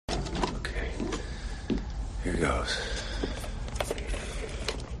goes.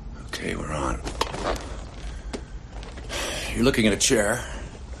 Okay, we're on. You're looking at a chair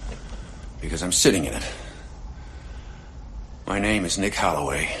because I'm sitting in it. My name is Nick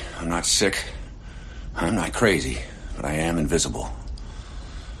Holloway. I'm not sick. I'm not crazy, but I am invisible.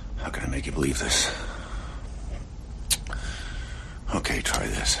 How can I make you believe this? Okay, try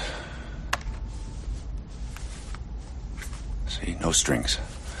this. See, no strings.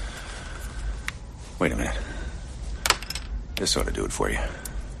 Wait a minute. This ought to do it for you.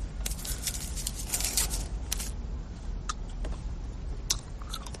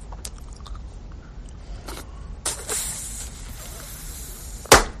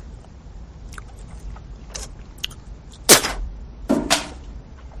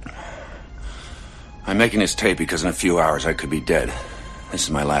 I'm making this tape because in a few hours I could be dead. This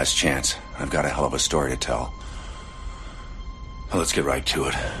is my last chance. I've got a hell of a story to tell. Well, let's get right to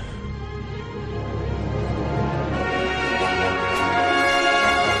it.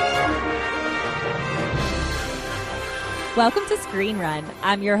 Welcome to Screen Run.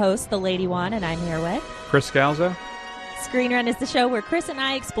 I'm your host, the Lady One, and I'm here with Chris Scalzo. Screen Run is the show where Chris and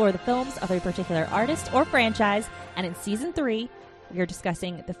I explore the films of a particular artist or franchise, and in Season 3, we are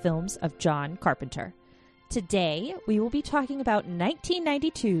discussing the films of John Carpenter. Today, we will be talking about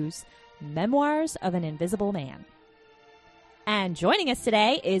 1992's Memoirs of an Invisible Man. And joining us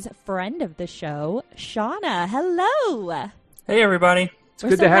today is friend of the show, Shauna. Hello! Hey, everybody. It's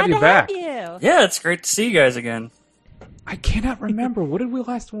good to have you back. Yeah, it's great to see you guys again. I cannot remember. What did we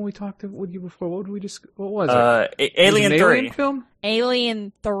last when we talked with you before? What was it? Alien 3. Alien film?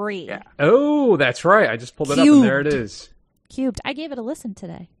 Alien 3. Yeah. Oh, that's right. I just pulled it up and there it is. Cubed. I gave it a listen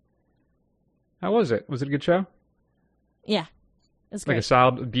today. How was it? Was it a good show? Yeah. It was great. Like a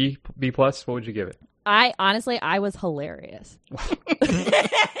solid B plus? What would you give it? I was hilarious. I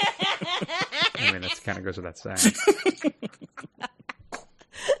mean, that kind of goes without saying.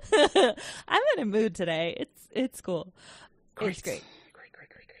 I'm in a mood today. It's cool. Great. It's great. Great.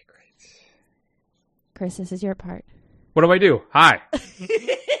 Chris, this is your part. What do I do? Hi.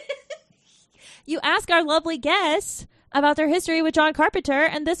 You ask our lovely guests about their history with John Carpenter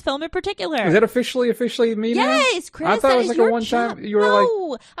and this film in particular. Is that officially me now? Yes, Chris. I thought it was like a one-time. one-time. You were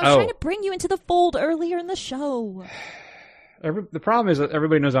no, I was trying to bring you into the fold earlier in the show. The problem is that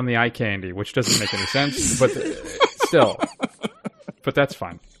everybody knows I'm the eye candy, which doesn't make any sense, but still. But that's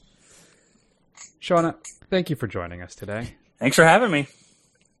fine. Shauna, thank you for joining us today. Thanks for having me.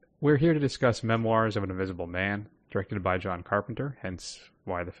 We're here to discuss Memoirs of an Invisible Man, directed by John Carpenter, hence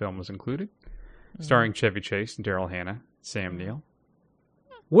why the film was included. Starring Chevy Chase, Daryl Hannah, Sam Neill.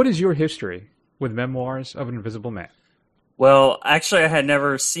 What is your history with Memoirs of an Invisible Man? Well, actually, I had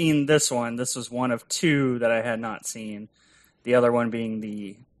never seen this one. This was one of two that I had not seen. The other one being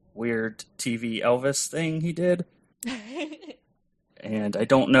the weird TV Elvis thing he did. And I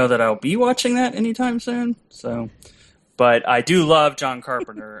don't know that I'll be watching that anytime soon. But I do love John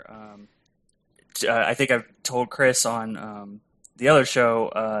Carpenter. I think I've told Chris on the other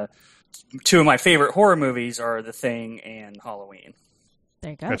show, two of my favorite horror movies are The Thing and Halloween.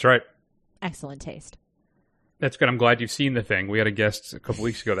 There you go. That's right. Excellent taste. That's good. I'm glad you've seen The Thing. We had a guest a couple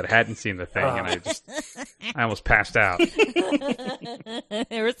weeks ago that hadn't seen The Thing, and I almost passed out.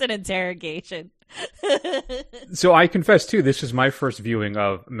 There was an interrogation. So I confess, too, this is my first viewing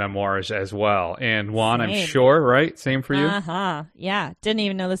of Memoirs as well. And Juan, I'm sure, right? Same for you? Uh-huh. Yeah. Didn't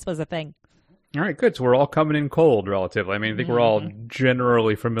even know this was a thing. All right, good. So we're all coming in cold, relatively. I mean, I think we're all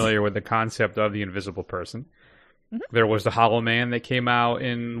generally familiar with the concept of the invisible person. Mm-hmm. There was the Hollow Man that came out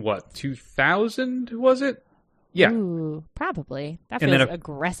in, 2000, was it? Yeah. Ooh, probably. That feels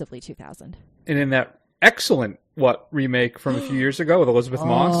aggressively 2000. And in that excellent, remake from a few years ago with Elizabeth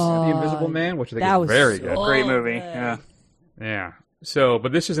Moss, The Invisible Man, which I think is very good. Great movie, yeah. Yeah. So,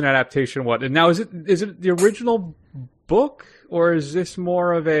 but this is an adaptation, and now is it the original book? Or is this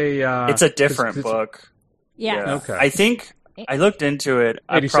more of a... it's a different book. Yeah. Okay. I think I looked into it.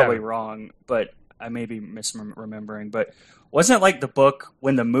 I'm 87. probably wrong, but I may be misremembering. But wasn't it like the book,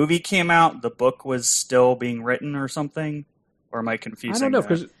 when the movie came out, the book was still being written or something? Or am I confusing I don't know,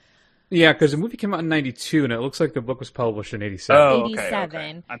 because the movie came out in 92, and it looks like the book was published in 87. Oh, okay, 87.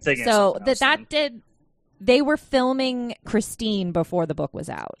 Okay. I'm thinking so they were filming Christine before the book was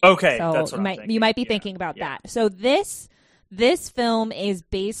out. Okay, so that's what I'm thinking. You might be thinking about that. So This film is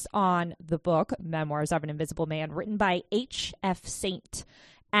based on the book, Memoirs of an Invisible Man, written by H.F. Saint.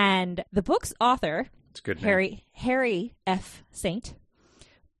 And the book's author, Harry F. Saint,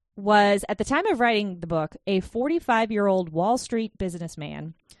 was, at the time of writing the book, a 45-year-old Wall Street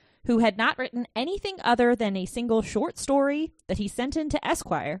businessman who had not written anything other than a single short story that he sent in to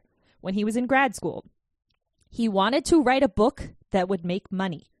Esquire when he was in grad school. He wanted to write a book that would make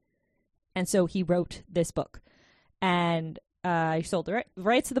money. And so he wrote this book. And he sold the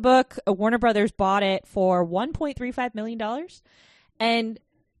rights to the book. Warner Brothers bought it for $1.35 million. And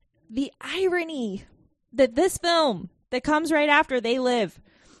the irony that this film that comes right after They Live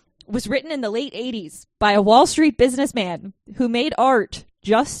was written in the late 80s by a Wall Street businessman who made art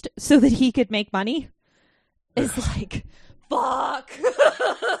just so that he could make money is like, fuck.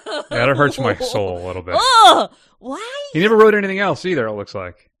 Yeah, that hurts my soul a little bit. Oh, why? He never wrote anything else either, it looks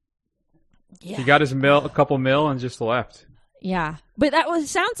like. Yeah. He got his a couple mil and just left. Yeah, but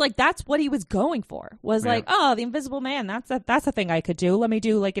sounds like that's what he was going for. Was like, oh, the Invisible Man. That's a thing I could do. Let me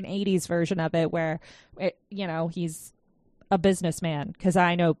do like an '80s version of it where, he's a businessman because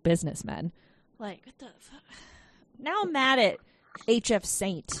I know businessmen. Like, what the fuck? Now I'm mad at H.F.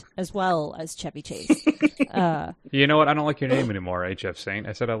 Saint as well as Chevy Chase. You know what? I don't like your name anymore, H.F. Saint.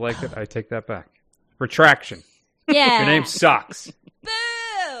 I said I liked it. I take that back. Retraction. Yeah, your name sucks.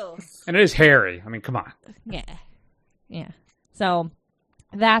 Boo. And it is Harry. I mean, come on. Yeah. So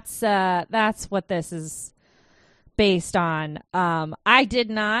that's what this is based on. I did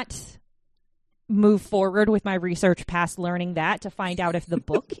not move forward with my research past learning that to find out if the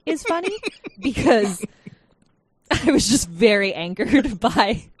book is funny because I was just very angered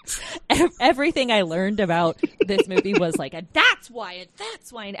by everything I learned about this movie was like, that's why,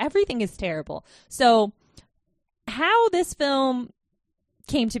 and everything is terrible. So how this film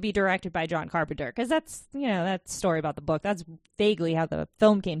came to be directed by John Carpenter, because that's, that story about the book, that's vaguely how the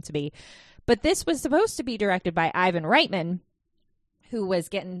film came to be. But this was supposed to be directed by Ivan Reitman, who was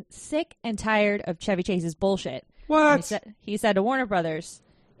getting sick and tired of Chevy Chase's bullshit. What? He said to Warner Brothers,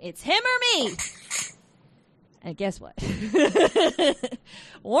 it's him or me. And guess what?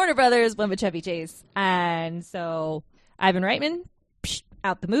 Warner Brothers went with Chevy Chase. And so Ivan Reitman,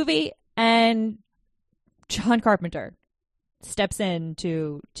 out the movie, and John Carpenter steps in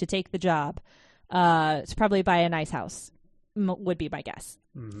to take the job. It's probably buy a nice house, would be my guess.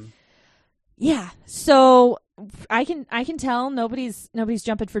 Mm-hmm. Yeah, so I can tell nobody's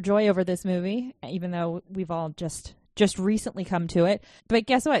jumping for joy over this movie, even though we've all just recently come to it. But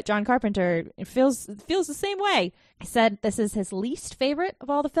guess what? John Carpenter feels the same way. He said this is his least favorite of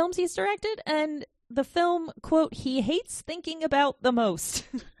all the films he's directed, and the film, quote, he hates thinking about the most.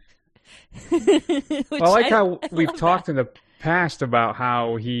 Well, I like how we've talked in the past about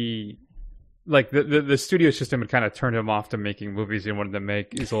how he, like, the studio system had kind of turned him off to making movies. He wanted to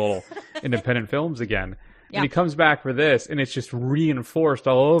make his little independent films again. Yeah. And he comes back for this, and it's just reinforced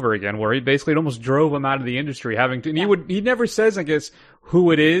all over again, where he basically almost drove him out of the industry, having to. And he never says, I guess,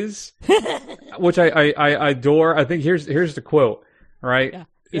 who it is, which I adore. I think here's the quote, right? Yeah.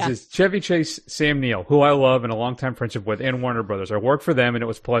 This is Chevy Chase, Sam Neill, who I love and a longtime friendship with, and Warner Brothers. I worked for them, and it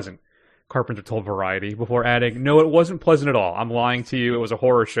was pleasant. Carpenter told Variety before adding, "No, it wasn't pleasant at all. I'm lying to you. It was a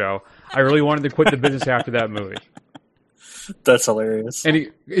horror show. I really wanted to quit the business after that movie." That's hilarious. And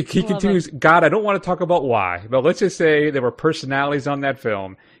he continues, God, I don't want to talk about why, but let's just say there were personalities on that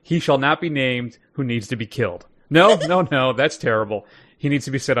film. He shall not be named who needs to be killed. No, that's terrible. He needs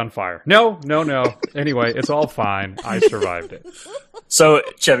to be set on fire. No. Anyway, it's all fine. I survived it. So,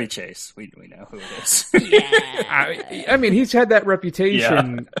 Chevy Chase, we know who it is. Yeah. I mean, he's had that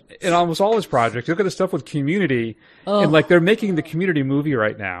reputation in almost all his projects. Look at the stuff with Community. Oh. And, like, they're making the Community movie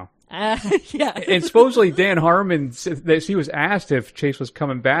right now. Yeah. And supposedly Dan Harmon, he was asked if Chase was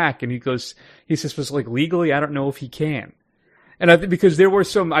coming back, and he says, like, legally, I don't know if he can. And I think because there were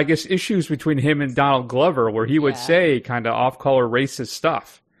some, I guess, issues between him and Donald Glover where he would say kind of off-color racist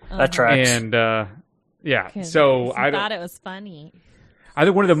stuff. That tracks. And, so I thought it was funny. I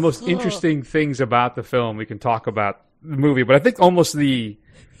think one of the most interesting things about the film, we can talk about the movie, but I think almost I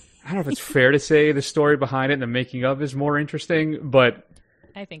don't know if it's fair to say the story behind it and the making of is more interesting, but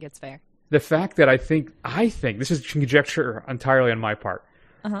I think it's fair. The fact that I think this is conjecture entirely on my part,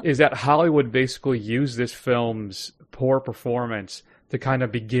 is that Hollywood basically used this film's poor performance to kind of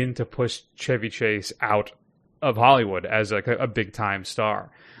begin to push Chevy Chase out of Hollywood as like a big time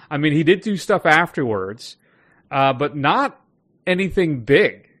star. I mean, he did do stuff afterwards, but not anything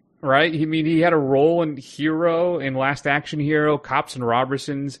big, right? He had a role in Hero, in Last Action Hero, Cops and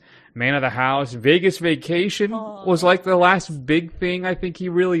Robertsons, Man of the House. Vegas Vacation was like the last big thing I think he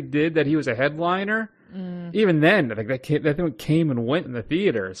really did that he was a headliner. Even then, I think that thing came and went in the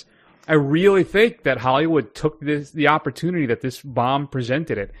theaters. I really think that Hollywood took the opportunity that this bomb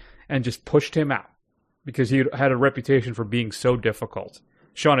presented it and just pushed him out because he had a reputation for being so difficult.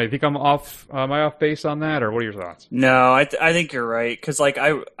 Sean, do you think I'm off? Am I off base on that, or what are your thoughts? No, I think you're right because like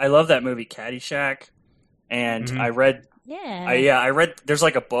I love that movie Caddyshack, and I read Yeah. I read, there's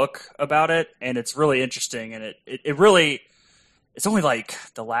like a book about it, and it's really interesting, and it really, it's only like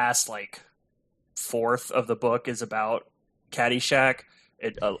the last like fourth of the book is about Caddyshack.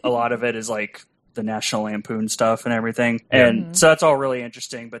 A lot of it is like the National Lampoon stuff and everything, and so that's all really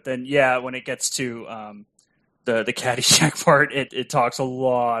interesting. But then, when it gets to the Caddyshack part, it talks a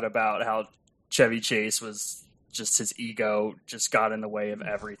lot about how Chevy Chase was just, his ego just got in the way of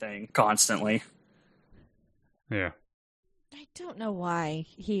everything constantly. Yeah. I don't know why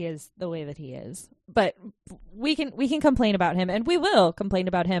he is the way that he is, but we can complain about him, and we will complain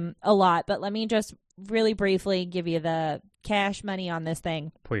about him a lot. But let me just really briefly give you the cash money on this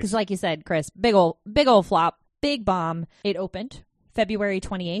thing, because, like you said, Chris, big old flop, big bomb. It opened February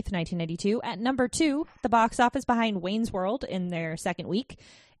 28th, 1992, at number 2, the box office, behind Wayne's World in their second week.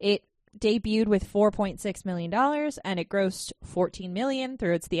 It debuted with $4.6 million, and it grossed $14 million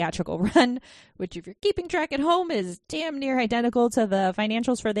through its theatrical run, which, if you're keeping track at home, is damn near identical to the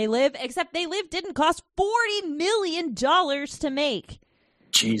financials for They Live, except They Live didn't cost $40 million to make.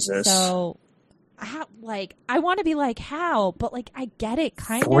 Jesus. So, how, like, I want to be like, how? But, like, I get it,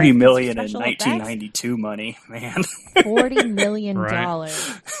 kind of. $40 million in 1992 money, man. $40 million. Right.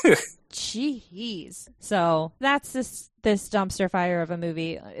 Jeez. So that's this dumpster fire of a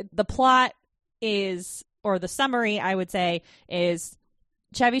movie. The plot is, or the summary, I would say, is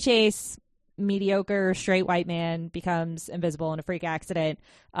Chevy Chase, mediocre straight white man, becomes invisible in a freak accident.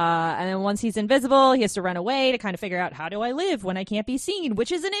 And then once he's invisible, he has to run away to kind of figure out, how do I live when I can't be seen?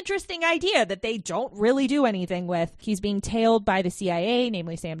 Which is an interesting idea that they don't really do anything with. He's being tailed by the CIA,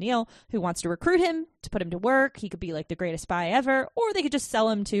 namely Sam Neill, who wants to recruit him to put him to work. He could be like the greatest spy ever, or they could just sell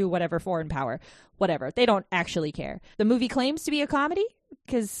him to whatever foreign power. Whatever. They don't actually care. The movie claims to be a comedy,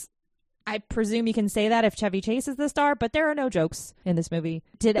 because I presume you can say that if Chevy Chase is the star, but there are no jokes in this movie.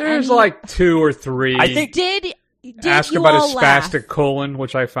 There's like 2 or 3. I think Did ask you about all his laugh? spastic colon,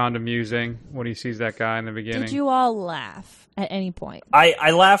 which I found amusing when he sees that guy in the beginning. Did you all laugh at any point?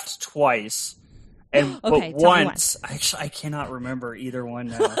 I laughed twice, and Okay, but tell me once, actually, I cannot remember either one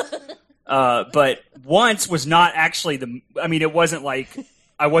now. But once was not actually it wasn't like,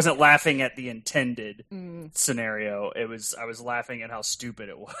 I wasn't laughing at the intended scenario. I was laughing at how stupid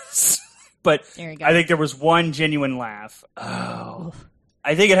it was. But I think there was one genuine laugh. Oh,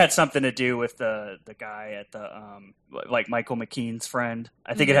 I think it had something to do with the guy at the like Michael McKean's friend.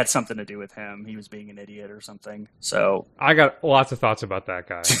 I think it had something to do with him. He was being an idiot or something. So I got lots of thoughts about that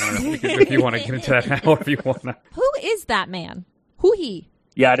guy. I don't know if you want to get into that now, or if you want to. Who is that man? Who he?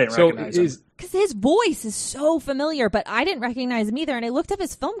 Yeah, I didn't recognize him. Because his voice is so familiar, but I didn't recognize him either. And I looked up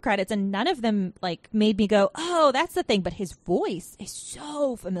his film credits, and none of them like made me go, "Oh, that's the thing." But his voice is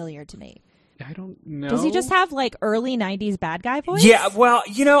so familiar to me. I don't know. Does he just have like early '90s bad guy voice? Yeah, well,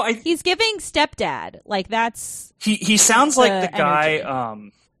 he's giving stepdad. Like that's he sounds like the guy.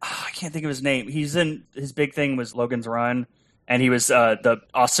 energy. I can't think of his name. He's in, his big thing was Logan's Run, and he was the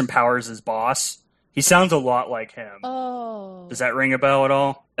Austin Powers' boss. He sounds a lot like him. Oh, Does that ring a bell at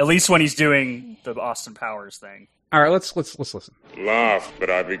all? At least when he's doing the Austin Powers thing. All right, let's listen. Laugh, but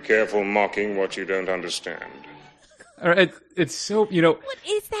I be careful mocking what you don't understand. All right, it's so, what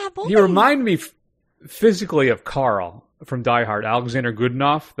is that voice? he reminded me physically of Carl from Die Hard, Alexander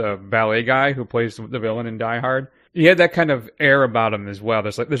Goodenough, the ballet guy who plays the villain in Die Hard. He had that kind of air about him as well.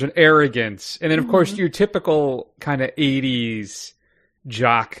 There's an arrogance, and then of course your typical kind of 80s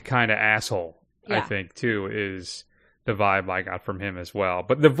jock kind of asshole. Yeah. I think too is the vibe I got from him as well.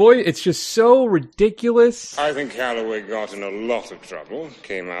 But the voice, it's just so ridiculous. I think Calloway got in a lot of trouble.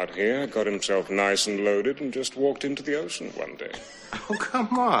 Came out here, got himself nice and loaded, and just walked into the ocean one day. Oh,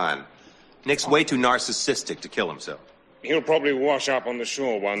 come on. Nick's way too narcissistic to kill himself. He'll probably wash up on the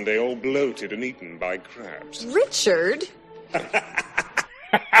shore one day all bloated and eaten by crabs. Richard?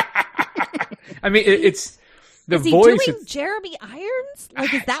 I mean, it's the is he voice. doing Jeremy Irons?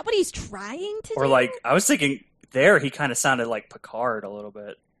 Like, is that what he's trying to do? Or like, I was thinking there, he kind of sounded like Picard a little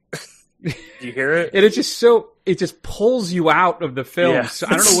bit. Do you hear it? And it just pulls you out of the film. Yeah. So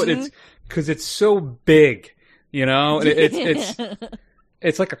I don't know what it's, because it's so big, and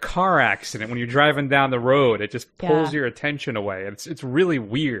it's like a car accident when you're driving down the road. It just pulls your attention away. It's really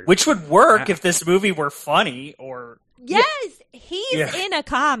weird. Which would work if this movie were funny or... Yes, he's in a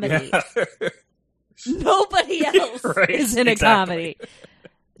comedy. Yeah. Nobody else is in a comedy.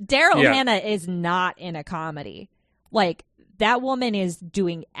 Daryl Yeah. Hannah is not in a comedy. Like, that woman is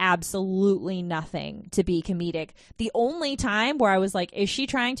doing absolutely nothing to be comedic. The only time where I was like, is she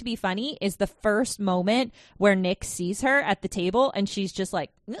trying to be funny, is the first moment where Nick sees her at the table and she's just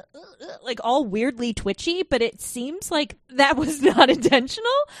like all weirdly twitchy, but it seems like that was not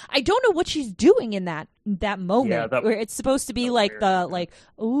intentional. I don't know what she's doing in that moment where it's supposed to be like weird. The like,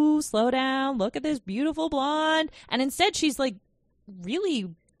 ooh, slow down, look at this beautiful blonde, and instead she's like really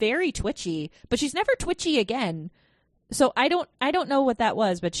very twitchy, but she's never twitchy again. So I don't know what that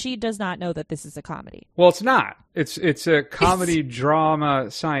was, but she does not know that this is a comedy. Well, it's not. It's a comedy drama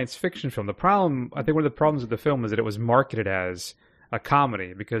science fiction film. The problem, I think one of the problems with the film is that it was marketed as a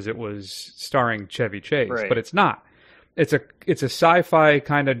comedy because it was starring Chevy Chase, but it's not. It's a sci-fi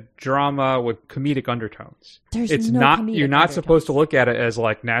kind of drama with comedic undertones. It's not. You're not supposed to look at it as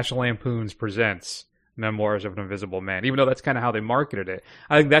like National Lampoon's presents Memoirs of an Invisible Man, even though that's kind of how they marketed it.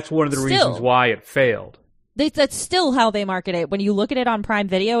 I think that's one of the reasons why it failed. That's still how they market it. When you look at it on Prime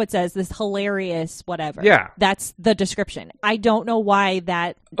Video, it says this hilarious whatever. Yeah. That's the description. I don't know why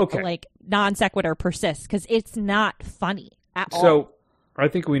that like non sequitur persists, because it's not funny at all. So I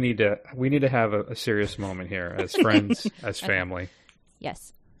think we need to have a serious moment here as friends, as family.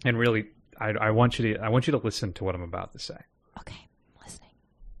 Yes. And really, I want you to listen to what I'm about to say. Okay, I'm listening.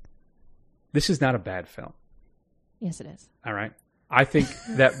 This is not a bad film. Yes, it is. All right. I think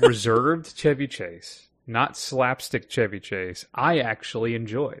that reserved Chevy Chase, not slapstick Chevy Chase, I actually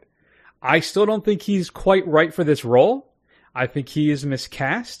enjoyed. I still don't think he's quite right for this role. I think he is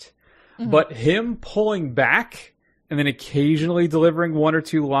miscast. Mm-hmm. But him pulling back and then occasionally delivering one or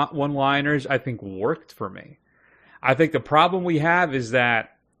two one-liners, I think worked for me. I think the problem we have is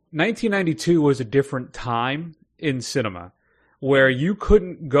that 1992 was a different time in cinema, where you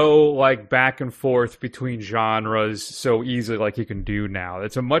couldn't go like back and forth between genres so easily like you can do now.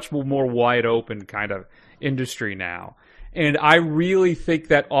 It's a much more wide open kind of industry now. And I really think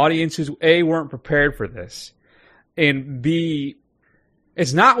that audiences, A, weren't prepared for this, and B,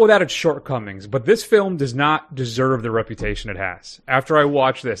 it's not without its shortcomings, but this film does not deserve the reputation it has. After I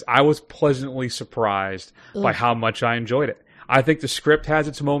watched this, I was pleasantly surprised by how much I enjoyed it. I think the script has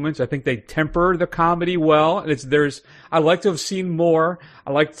its moments. I think they temper the comedy well. And I like to have seen more.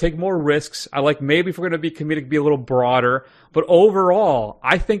 I like to take more risks. I like maybe if we're going to be comedic, be a little broader. But overall,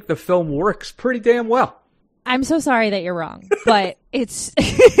 I think the film works pretty damn well. I'm so sorry that you're wrong, but it's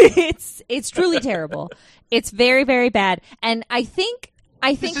it's truly terrible. It's very, very bad. And I think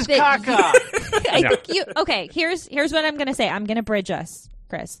this is caca. Okay, here's what I'm going to say. I'm going to bridge us,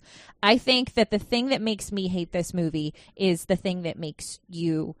 Chris. I think that the thing that makes me hate this movie is the thing that makes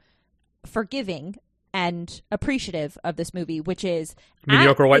you forgiving and appreciative of this movie, which is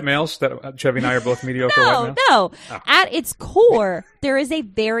mediocre white males. That Chevy and I are both mediocre white males. No. Oh. At its core, there is a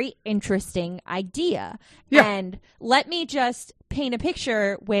very interesting idea. Yeah. And let me just paint a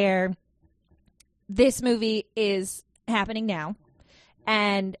picture where this movie is happening now,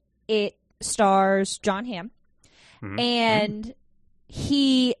 and it stars John Hamm, and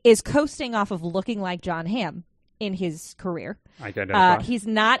he is coasting off of looking like John Hamm in his career. He's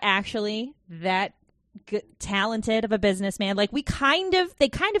not actually that talented of a businessman. Like they kind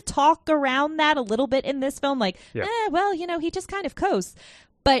of talk around that a little bit in this film. Like, well, he just kind of coasts.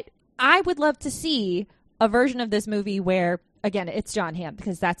 But I would love to see a version of this movie where, again, it's John Hamm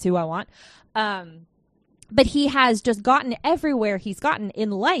because that's who I want. But he has just gotten everywhere he's gotten in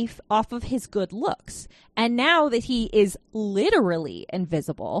life off of his good looks. And now that he is literally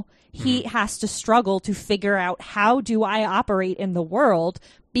invisible, he has to struggle to figure out, how do I operate in the world?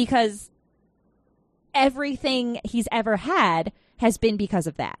 Because everything he's ever had has been because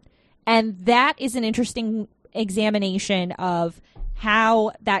of that. And that is an interesting examination of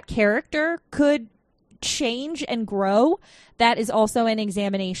how that character could change and grow. That is also an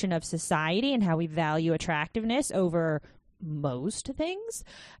examination of society and how we value attractiveness over most things.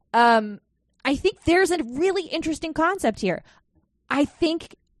 I think there's a really interesting concept here. I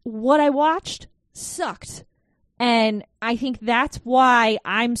think what I watched sucked. And I think that's why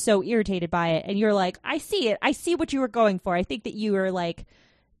I'm so irritated by it. And you're like, I see it. I see what you were going for. I think that you were like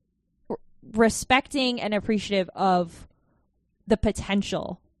respecting and appreciative of the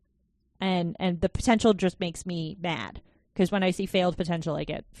potential. And the potential just makes me mad. Because when I see failed potential, I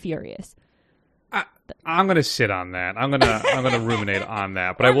get furious. I'm going to sit on that. I'm going to ruminate on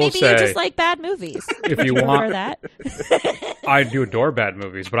that. But I will maybe say, you just like bad movies. If you want that, I do adore bad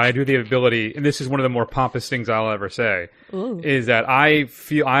movies. But I do the ability, and this is one of the more pompous things I'll ever say, is that I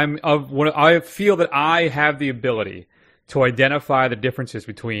feel that I have the ability to identify the differences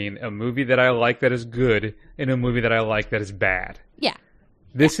between a movie that I like that is good and a movie that I like that is bad. Yeah.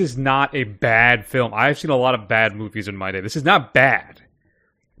 This is not a bad film. I've seen a lot of bad movies in my day. This is not bad.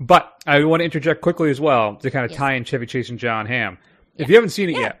 But I want to interject quickly as well to kind of tie in Chevy Chase and John Hamm. If you haven't seen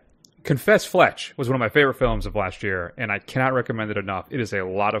it yet, Confess Fletch was one of my favorite films of last year, and I cannot recommend it enough. It is a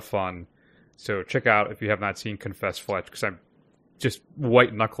lot of fun. So check out if you have not seen Confess Fletch, because I'm just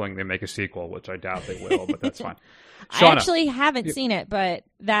white-knuckling they make a sequel, which I doubt they will, but that's fine. Shauna, I actually haven't seen it, but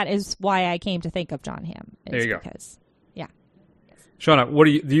that is why I came to think of John Hamm. There you go. Yeah. Shauna, what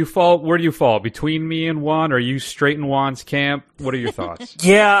do you fall? Where do you fall? Between me and Juan? Are you straight in Juan's camp? What are your thoughts?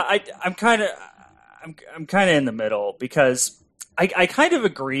 Yeah, I'm kind of in the middle, because I kind of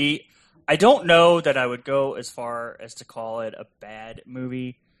agree. I don't know that I would go as far as to call it a bad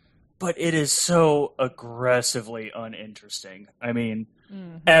movie, but it is so aggressively uninteresting. I mean,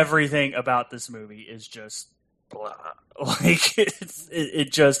 everything about this movie is just blah. Like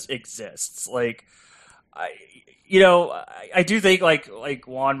it just exists. Like I do think like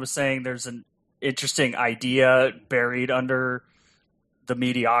Juan was saying, there's an interesting idea buried under the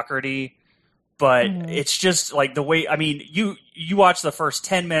mediocrity. But it's just like the way, I mean, you watch the first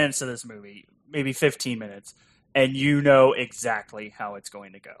 10 minutes of this movie, maybe 15 minutes, and you know exactly how it's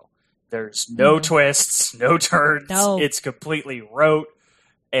going to go. There's no twists, no turns. No. It's completely rote,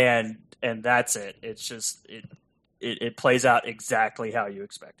 and that's it. It's just, it plays out exactly how you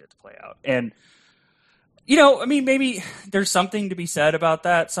expect it to play out. And, I mean, maybe there's something to be said about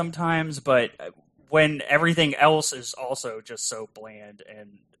that sometimes, but when everything else is also just so bland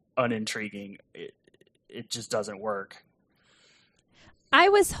and unintriguing, it just doesn't work. I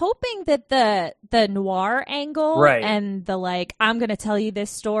was hoping that the noir angle and the I'm going to tell you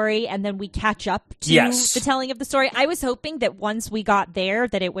this story and then we catch up to the telling of the story. I was hoping that once we got there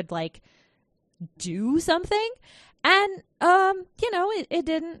that it would do something, and it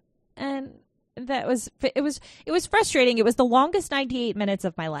didn't, and that was it was frustrating. It was the longest 98 minutes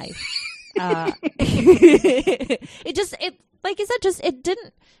of my life. Like I said, it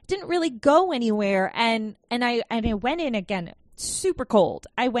didn't really go anywhere, and I went in again super cold.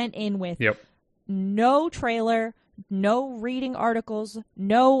 I went in with no trailer, no reading articles,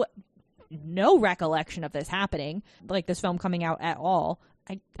 no recollection of this happening, like this film coming out at all.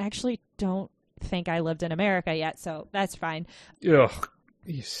 I actually don't think I lived in America yet, so that's fine. Ugh,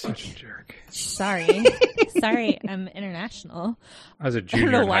 he's such a jerk. Sorry, I'm international. I was a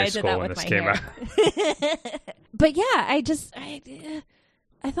junior in high school when this came out. But yeah,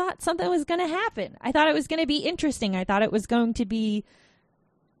 I thought something was going to happen. I thought it was going to be interesting. I thought it was going to be,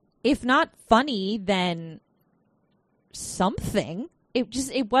 if not funny, then something.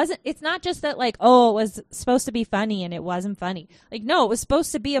 It wasn't. It's not just that it was supposed to be funny and it wasn't funny. No, it was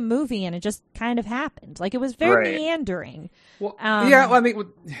supposed to be a movie and it just kind of happened. It was very meandering. Well, I mean,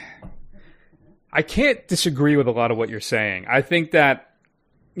 I can't disagree with a lot of what you're saying. I think that,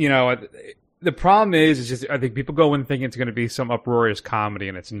 the problem is just I think people go in thinking it's going to be some uproarious comedy,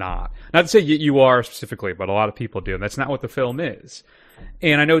 and it's not. Not to say you are specifically, but a lot of people do, and that's not what the film is.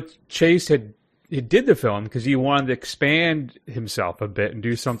 And I know Chase he did the film because he wanted to expand himself a bit and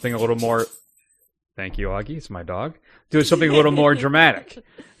do something a little more. Thank you, Augie. It's my dog. Do something a little more dramatic.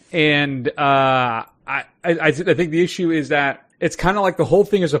 And I think the issue is that it's kind of like the whole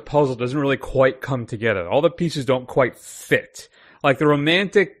thing as a puzzle doesn't really quite come together. All the pieces don't quite fit. Like the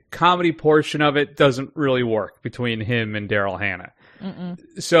romantic comedy portion of it doesn't really work between him and Daryl Hannah.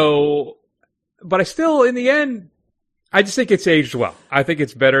 So, but I still, in the end, I just think it's aged well. I think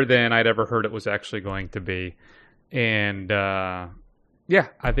it's better than I'd ever heard it was actually going to be. And, I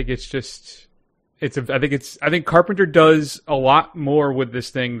think it's just, I think Carpenter does a lot more with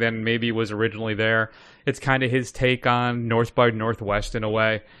this thing than maybe was originally there. It's kind of his take on North by Northwest in a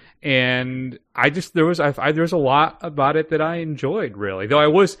way. And there was a lot about it that I enjoyed, really. Though I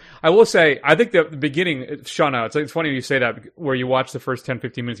will say, I think the beginning, Shauna, it's funny you say that, where you watch the first 10,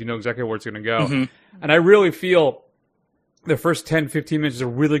 15 minutes, you know exactly where it's going to go. Mm-hmm. And I really feel the first 10, 15 minutes is a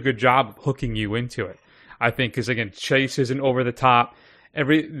really good job of hooking you into it. I think, because again, Chase isn't over the top.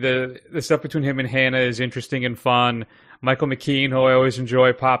 The stuff between him and Hannah is interesting and fun. Michael McKean, who I always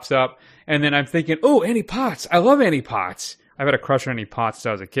enjoy, pops up. And then I'm thinking, oh, Annie Potts. I love Annie Potts. I've had a crush on Annie Potts since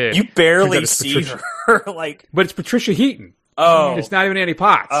I was a kid. You barely see her. But it's Patricia Heaton. Oh. It's not even Annie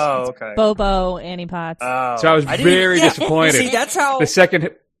Potts. Oh, okay. Bobo, Annie Potts. Oh. So I was very disappointed. See, that's how... The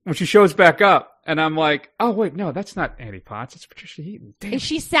second, when she shows back up, and I'm like, oh, wait, no, that's not Annie Potts. It's Patricia Heaton. Damn.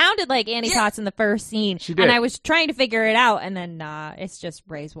 She sounded like Annie Potts in the first scene. She did. And I was trying to figure it out, and then, nah, it's just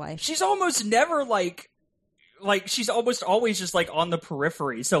Ray's wife. She's almost never, she's almost always just, on the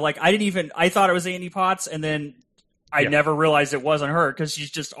periphery. So, I thought it was Annie Potts, and then I never realized it wasn't her, because she's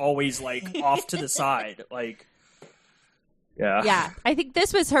just always, off to the side. Yeah. Yeah, I think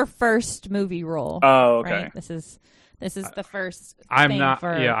this was her first movie role. Oh, okay. Right? This is the first. I'm thing not.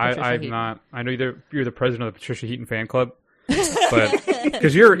 For Yeah, Patricia I'm Heaton. not. I know you're the president of the Patricia Heaton fan club, but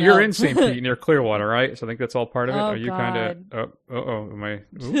because you're in St. Pete near Clearwater, right? So I think that's all part of it. Oh, Are you kind of? Am I?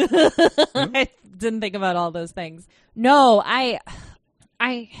 I didn't think about all those things. No, I'm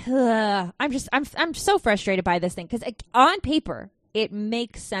so frustrated by this thing because on paper it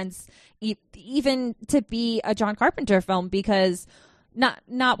makes sense even to be a John Carpenter film, because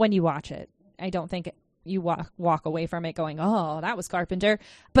not when you watch it. I don't think you walk away from it going, oh, that was Carpenter.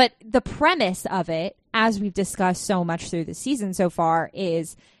 But the premise of it, as we've discussed so much through the season so far,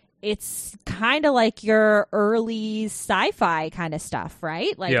 is it's kind of like your early sci-fi kind of stuff,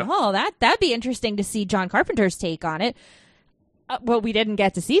 right? Like, oh, that'd be interesting to see John Carpenter's take on it. Well, we didn't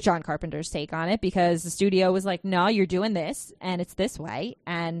get to see John Carpenter's take on it because the studio was like, no, you're doing this and it's this way.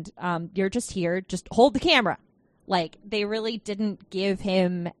 And you're just here. Just hold the camera. Like, they really didn't give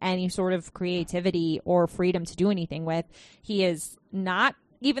him any sort of creativity or freedom to do anything with. He is not,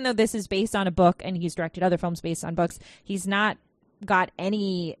 even though this is based on a book and he's directed other films based on books, he's not got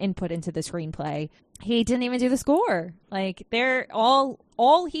any input into the screenplay. He didn't even do the score. Like, they're all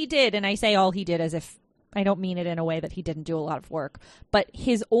he did, and I say all he did as if I don't mean it in a way that he didn't do a lot of work, but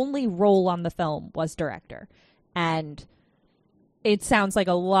his only role on the film was director. And it sounds like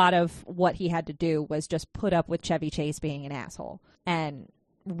a lot of what he had to do was just put up with Chevy Chase being an asshole and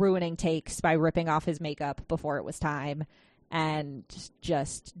ruining takes by ripping off his makeup before it was time and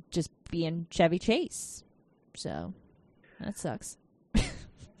just being Chevy Chase. So that sucks.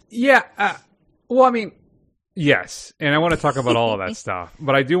 Yeah. Well, I mean, yes. And I want to talk about all of that stuff.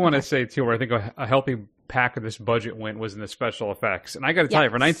 But I do want to say, too, where I think a healthy pack of this budget went was in the special effects. And I got to tell you,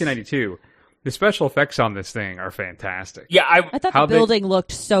 for 1992, the special effects on this thing are fantastic. Yeah, I thought the building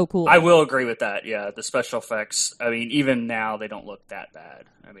looked so cool. I will agree with that. Yeah, the special effects, I mean, even now, they don't look that bad.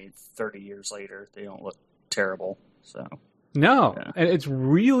 I mean, 30 years later, they don't look terrible. So no, and it's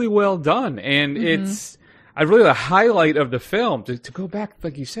really well done. And it's really the highlight of the film, to go back,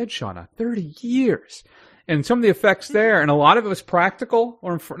 like you said, Shauna, 30 years. And some of the effects there, and a lot of it was practical,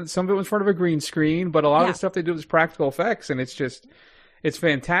 or some of it was in front of a green screen, but a lot of the stuff they do was practical effects, and it's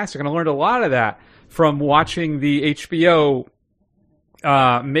fantastic. And I learned a lot of that from watching the HBO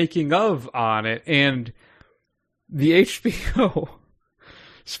making of on it, and the HBO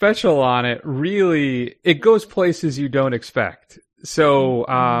special on it really, it goes places you don't expect. So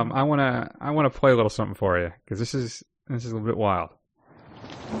I wanna play a little something for you, because this is a little bit wild.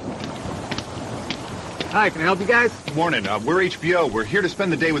 Hi, can I help you guys? Morning. We're HBO. We're here to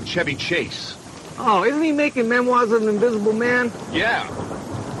spend the day with Chevy Chase. Oh, isn't he making Memoirs of an Invisible Man? Yeah.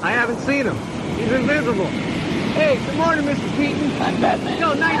 I haven't seen him. He's invisible. Hey, good morning, Mr. Keaton. I'm Batman.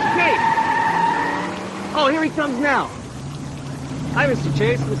 No, nice cake. Oh, here he comes now. Hi, Mr.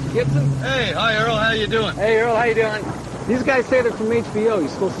 Chase, Mr. Gibson. Hey, hi, Earl. How you doing? Hey, Earl, how you doing? These guys say they're from HBO. You're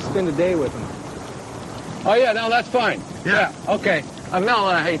supposed to spend a day with them. Oh, yeah, no, that's fine. Yeah. Okay.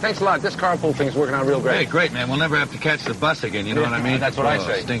 Mel, hey, thanks a lot. This carpool thing's working out real great. Hey, great, man. We'll never have to catch the bus again, you know what I mean? That's what I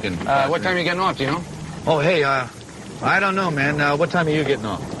say. Stinking. What time are you getting off, do you know? Oh, hey, I don't know, man. What time are you getting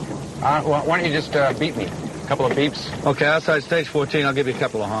off? Why don't you just beat me? A couple of beeps. Okay, outside stage 14, I'll give you a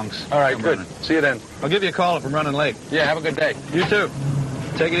couple of honks. All right, I'm good. running. See you then. I'll give you a call if I'm running late. Yeah, have a good day. You too.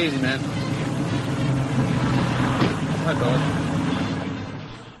 Take it easy, man. Hi, fellas.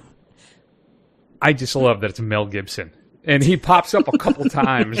 I just love that it's Mel Gibson. And he pops up a couple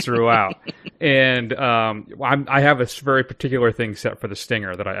times throughout. And I have a very particular thing set for the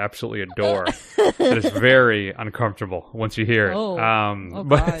stinger that I absolutely adore. That is very uncomfortable once you hear it.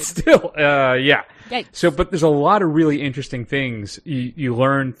 But still, yeah. Yikes. So, but there's a lot of really interesting things you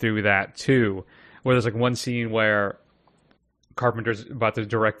learn through that, too. Where there's like one scene where Carpenter's about to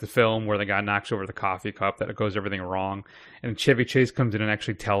direct the film where the guy knocks over the coffee cup, that it goes everything wrong. And Chevy Chase comes in and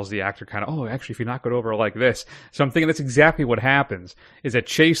actually tells the actor kind of, oh, actually, if you knock it over like this. So I'm thinking that's exactly what happens, is that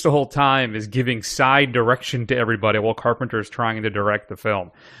Chase the whole time is giving side direction to everybody while Carpenter is trying to direct the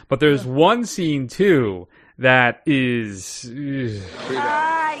film. But there's one scene, too, that is...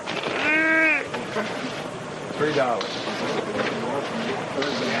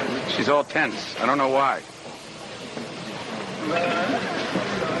 $3. She's all tense. I don't know why.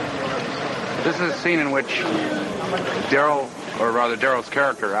 This is a scene in which Daryl's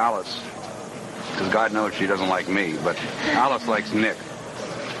character, Alice, because God knows she doesn't like me, but Alice likes Nick,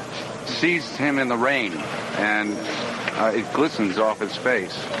 sees him in the rain, and it glistens off his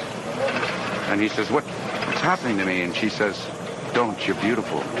face. And he says, what's happening to me? And she says, don't, you're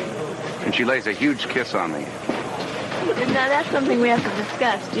beautiful. And she lays a huge kiss on me. Now that's something we have to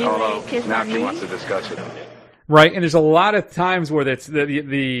discuss. Do you lay a kiss now on she me? wants to discuss it. Right, and there's a lot of times where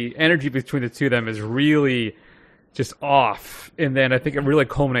the energy between the two of them is really just off, and then I think it really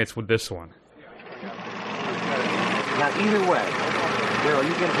culminates with this one. Now, either way, Daryl,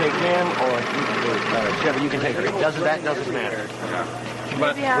 you can take him, or Chevy, you can take her. That doesn't matter.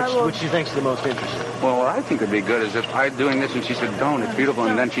 But which do you think's the most interesting? Well, what I think would be good is if I'm doing this and she said, "Don't, it's beautiful,"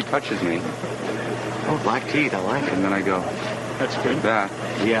 and then she touches me. Oh, black teeth, I like it. And then I go, that's good. Like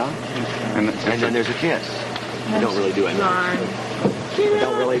that. Yeah. And then there's a kiss. You don't really do it now. You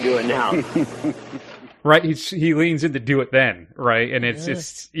don't really do it now. Right, he leans in to do it then, right? And it's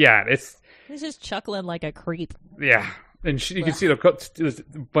he's just chuckling like a creep. Yeah, and you can see there's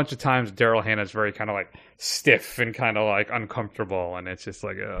a bunch of times Daryl Hannah's very kind of like stiff and kind of like uncomfortable, and it's just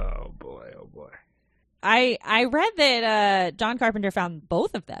like, oh boy. I read that John Carpenter found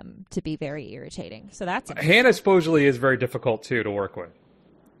both of them to be very irritating, so that's Hannah supposedly is very difficult too to work with.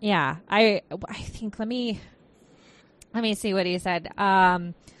 Yeah, I think let me see what he said.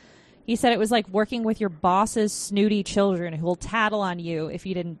 He said it was like working with your boss's snooty children who will tattle on you if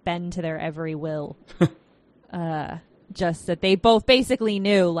you didn't bend to their every will. Just that they both basically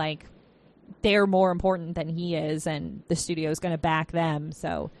knew, like, they're more important than he is, and the studio's going to back them.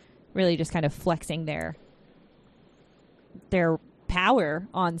 So really just kind of flexing their power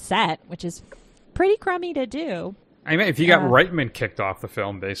on set, which is pretty crummy to do. I mean, if you got Reitman kicked off the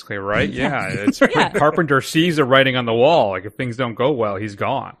film, basicely, right? Yeah, it's Carpenter sees the writing on the wall. Like, if things don't go well, he's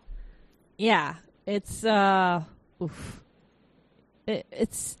gone. Yeah, it's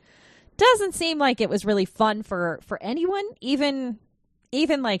it's doesn't seem like it was really fun for anyone, even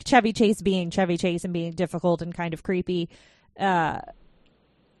like Chevy Chase being Chevy Chase and being difficult and kind of creepy.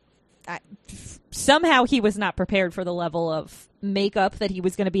 Somehow he was not prepared for the level of makeup that he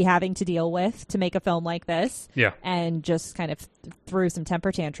was going to be having to deal with to make a film like this. Yeah, and just kind of threw some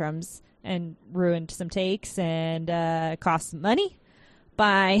temper tantrums and ruined some takes and cost some money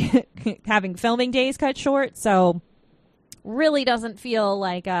by having filming days cut short. So really doesn't feel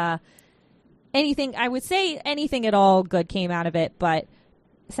like anything, I would say anything at all good came out of it, but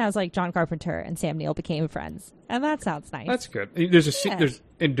it sounds like John Carpenter and Sam Neill became friends, and that sounds nice. That's good. There's a scene,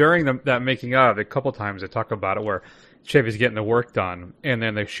 and during that making of, a couple times they talk about it where Chevy's getting the work done, and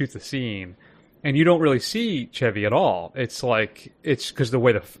then they shoot the scene, and you don't really see Chevy at all. It's like, it's because the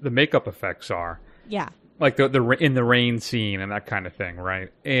way the makeup effects are. Yeah. Like the in the rain scene and that kind of thing,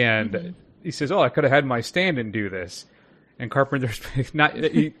 right? And he says, "Oh, I could have had my stand-in do this," and Carpenter's not.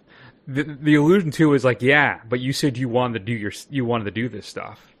 The allusion to is like, yeah, but you said you wanted to do this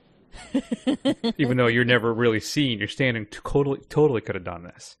stuff, even though you're never really seen. You're standing totally could have done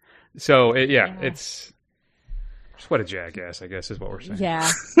this. So it's just what a jackass, I guess, is what we're saying. Yeah,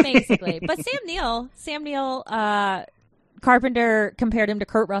 basically. But Sam Neill, Carpenter compared him to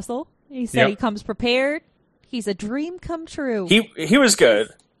Kurt Russell. He said he comes prepared. He's a dream come true. He was good.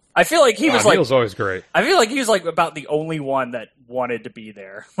 I feel like he was like, Neil's always great. I feel like he was like about the only one that wanted to be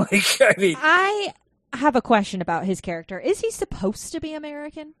there. Like, I mean, I have a question about his character. Is he supposed to be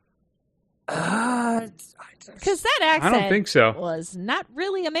American? Because that accent, I don't think so. Was not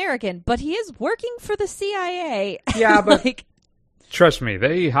really American, but he is working for the CIA. Yeah, but trust me,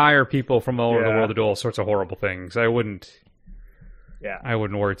 they hire people from all over the world to do all sorts of horrible things. I wouldn't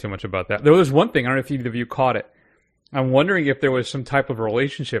worry too much about that. There was one thing, I don't know if either of you caught it. I'm wondering if there was some type of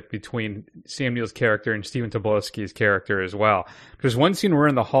relationship between Sam Neill's character and Stephen Tobolowsky's character as well. There's one scene we're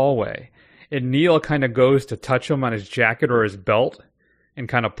in the hallway, and Neil kind of goes to touch him on his jacket or his belt and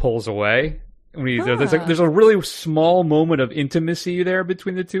kind of pulls away. There's a really small moment of intimacy there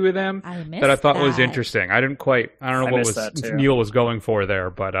between the two of them that I thought was interesting. I don't know what Neil was going for there,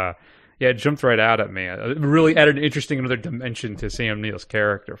 but it jumped right out at me. It really added an interesting another dimension to Sam Neill's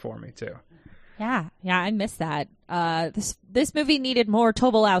character for me too. Yeah, I missed that. This movie needed more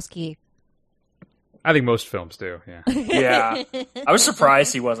Tobolowsky. I think most films do, yeah. Yeah. I was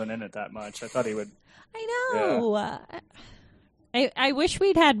surprised he wasn't in it that much. I thought he would. I know. Yeah. I wish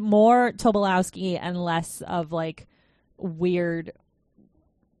we'd had more Tobolowsky and less of, like, weird,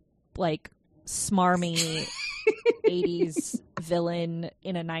 like, smarmy 80s villain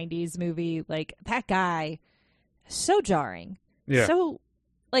in a 90s movie. Like, that guy, so jarring. Yeah. So,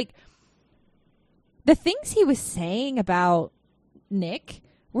 like, the things he was saying about Nick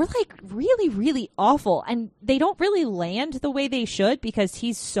were, like, really, really awful. And they don't really land the way they should because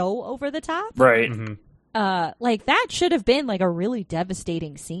he's so over the top. Right. Mm-hmm. Like, that should have been, like, a really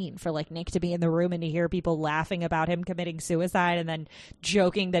devastating scene for, like, Nick to be in the room and to hear people laughing about him committing suicide and then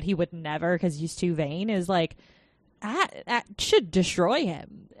joking that he would never because he's too vain is, like, that should destroy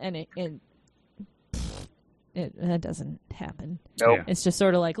him. And That doesn't happen. Nope. Yeah. It's just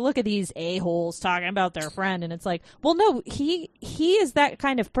sort of like, look at these a-holes talking about their friend, and it's like, well, no, he is that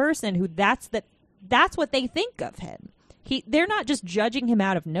kind of person who that's what they think of him. They're not just judging him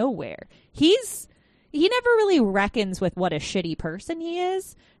out of nowhere. He never really reckons with what a shitty person he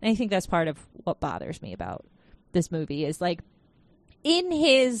is, and I think that's part of what bothers me about this movie is like in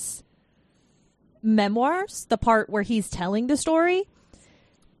his memoirs, the part where he's telling the story.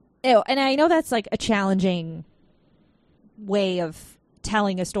 And I know that's like a challenging way of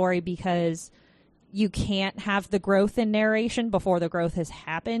telling a story because you can't have the growth in narration before the growth has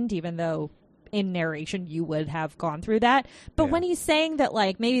happened, even though in narration you would have gone through that. But when he's saying that,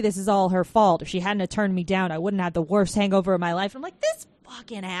 like, maybe this is all her fault. If she hadn't have turned me down, I wouldn't have the worst hangover of my life. I'm like, this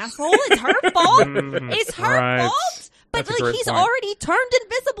fucking asshole. It's her fault. It's her fault. But, like, he's already turned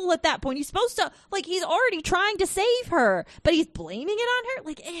invisible at that point. He's supposed to, like, he's already trying to save her, but he's blaming it on her.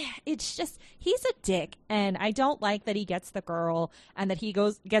 Like, it's just, he's a dick. And I don't like that he gets the girl and that he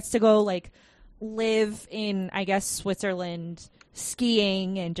gets to go, like, live in, I guess, Switzerland,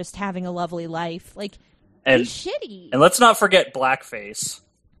 skiing and just having a lovely life. Like, he's shitty. And let's not forget blackface.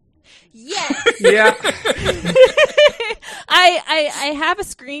 Yes. Yeah. I have a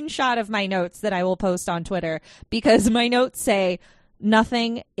screenshot of my notes that I will post on Twitter because my notes say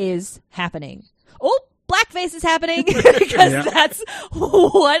nothing is happening. Oh, blackface is happening because that's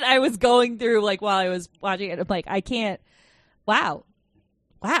what I was going through like while I was watching it. I'm like, I can't. Wow.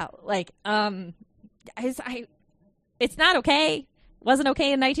 Like, it's not okay. It wasn't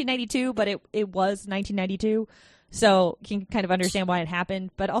okay in 1992, but it was 1992. So you can kind of understand why it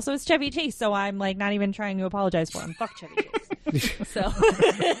happened. But also it's Chevy Chase, so I'm like not even trying to apologize for him. Fuck Chevy Chase. So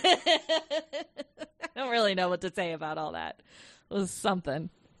I don't really know what to say about all that. It was something.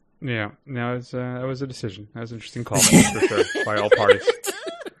 Yeah. No, that was a decision. That was an interesting call for sure by all parties.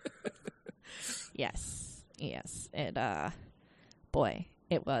 Yes. And boy,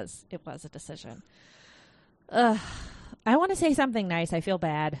 it was a decision. I want to say something nice. I feel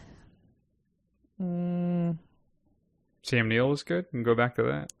bad. Sam Neill was good. And go back to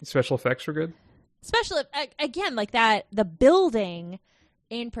that. Special effects were good. Again, like that, the building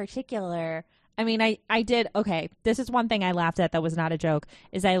in particular. I mean, I did. Okay, this is one thing I laughed at that was not a joke.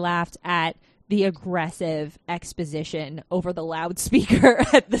 Is I laughed at the aggressive exposition over the loudspeaker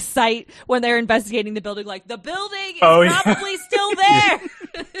at the site when they're investigating the building. Like, the building is probably still there.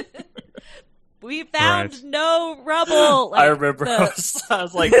 We found no rubble. Like, I remember. I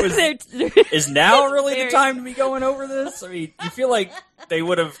was like, is now really the time to be going over this? I mean, you feel like they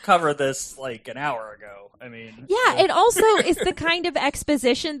would have covered this like an hour ago. I mean, yeah, it also is the kind of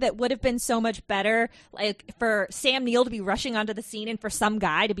exposition that would have been so much better, like for Sam Neill to be rushing onto the scene and for some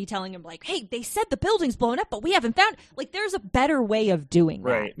guy to be telling him, like, hey, they said the building's blown up, but we haven't found. Like, there's a better way of doing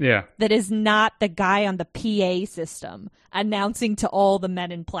that. Yeah. That is not the guy on the PA system announcing to all the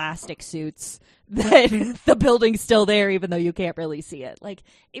men in plastic suits that the building's still there, even though you can't really see it. Like,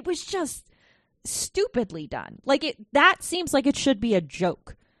 it was just stupidly done. Like, that seems like it should be a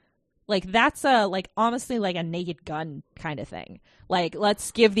joke. Like, that's honestly like a Naked Gun kind of thing. Like,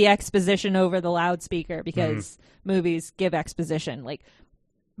 let's give the exposition over the loudspeaker because movies give exposition, like,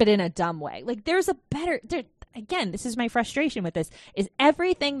 but in a dumb way. Like, there's a better, again, this is my frustration with this, is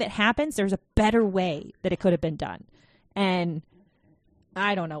everything that happens, there's a better way that it could have been done. And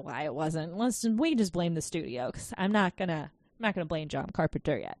I don't know why it wasn't. Listen, we just blame the studio because I'm not gonna blame John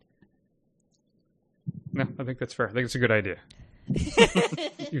Carpenter yet. No, I think that's fair. I think it's a good idea.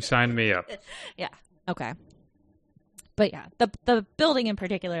 You signed me up. Yeah. Okay. But yeah, the building in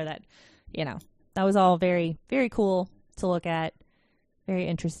particular, that, you know, that was all very, very cool to look at. Very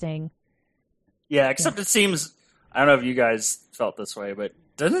interesting. Yeah, except it seems, I don't know if you guys felt this way, but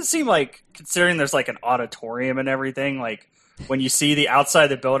doesn't it seem like, considering there's like an auditorium and everything, like when you see the outside of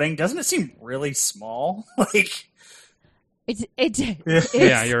the building, doesn't it seem really small? Like,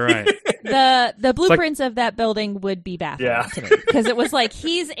 yeah, you're right. The blueprints of that building would be baffling to me because it was like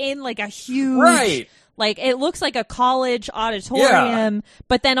he's in like a huge, like it looks like a college auditorium,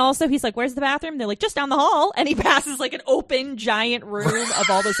 but then also he's like, "Where's the bathroom?" They're like, "Just down the hall," and he passes like an open giant room of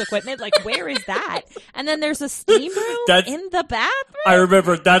all this equipment. Like, where is that? And then there's a steam room in the bathroom. I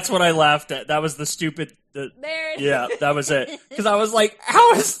remember that's what I laughed at. That was the stupid. There it yeah, that was it. Because I was like,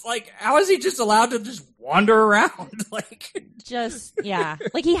 how is he just allowed to just wander around? Like, just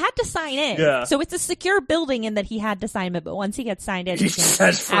like he had to sign in. Yeah. So it's a secure building in that he had to sign in, but once he gets signed in, he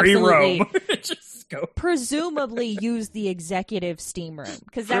says free roam. Just go. Presumably use the executive steam room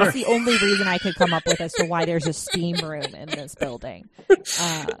because that's the only reason I could come up with as to why there's a steam room in this building.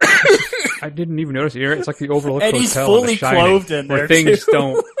 I didn't even notice it. It's like the Overlook and Hotel. And he's fully clothed in there. Where things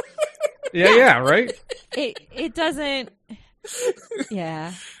don't. Yeah, right? It doesn't...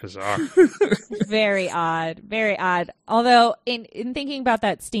 Yeah. Bizarre. Very odd. Very odd. Although, in thinking about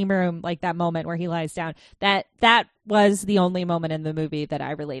that steam room, like that moment where he lies down, that was the only moment in the movie that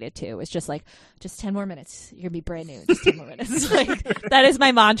I related to. It's just like, just 10 more minutes. You're going to be brand new. Just 10 more minutes. Like, that is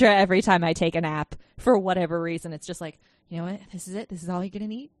my mantra every time I take a nap for whatever reason. It's just like, you know what? This is it. This is all you're going to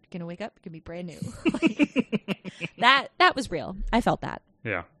need. You're going to wake up. You're going to be brand new. Like, that was real. I felt that.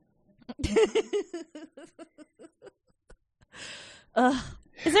 Yeah.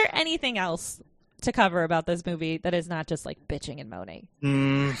 Is there anything else to cover about this movie that is not just like bitching and moaning?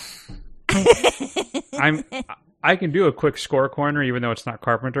 I can do a quick score corner, even though it's not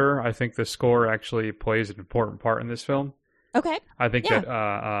Carpenter. I think the score actually plays an important part in this film. Okay. I think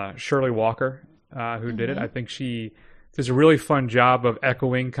that Shirley Walker, who did it, I think she does a really fun job of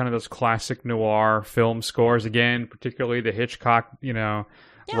echoing kind of those classic noir film scores. Again, particularly the Hitchcock,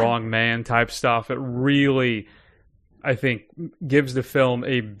 Wrong Man type stuff. It really, I think, gives the film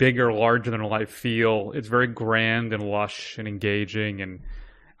a bigger, larger-than-life feel. It's very grand and lush and engaging, and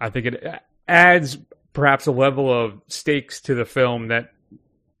I think it adds perhaps a level of stakes to the film that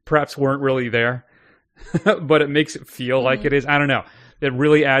perhaps weren't really there, but it makes it feel like it is. I don't know. It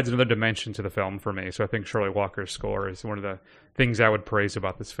really adds another dimension to the film for me, so I think Shirley Walker's score is one of the things I would praise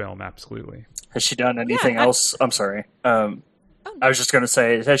about this film, absolutely. Has she done anything else? I'm sorry. I was just going to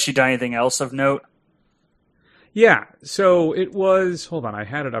say, has she done anything else of note? Yeah, so it was... Hold on, I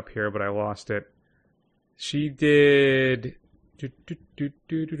had it up here, but I lost it. She did...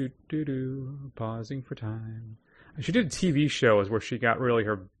 Pausing for time. She did TV shows where she got really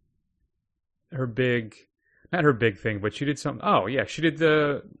her big... Not her big thing, but she did something... Oh, yeah, she did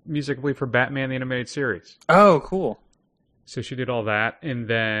the music, I believe, for Batman the Animated Series. Oh, cool. So she did all that, and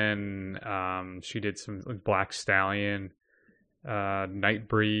then she did some Black Stallion,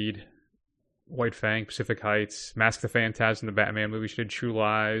 Nightbreed... White Fang, Pacific Heights, Mask the Phantasm, the Batman movie. She did True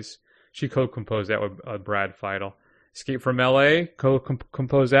Lies. She co-composed that with Brad Feidel. Escape from L.A.,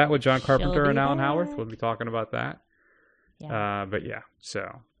 co-composed that with John Carpenter and Alan Howarth. We'll be talking about that. Yeah. But yeah,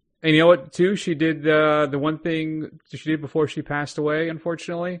 so. And you know what, too? She did the one thing she did before she passed away,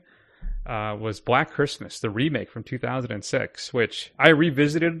 unfortunately, was Black Christmas, the remake from 2006, which I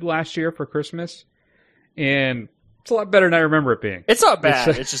revisited last year for Christmas. And... it's a lot better than I remember it being. It's not bad.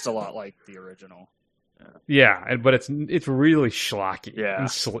 It's just a lot like the original. Yeah, but it's really schlocky. Yeah,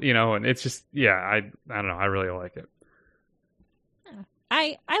 and it's just I don't know. I really like it.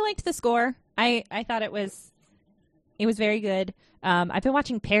 I liked the score. I thought it was very good. I've been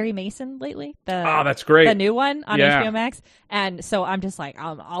watching Perry Mason lately. That's great. The new one on HBO Max, and so I'm just like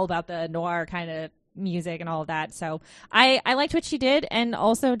I'm all about the noir kind of music and all of that. So I liked what she did, and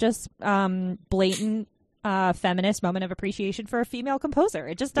also just blatant. Feminist moment of appreciation for a female composer.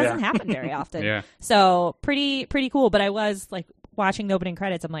 It just doesn't happen very often. Yeah. So pretty cool. But I was like watching the opening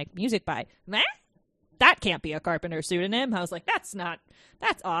credits. I'm like, music by that can't be a Carpenter pseudonym. I was like, that's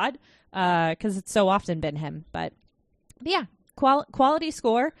odd. Because it's so often been him. But yeah, quality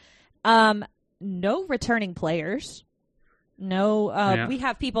score. No returning players. No. We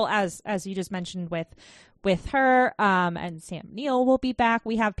have people as you just mentioned with her. And Sam Neill will be back.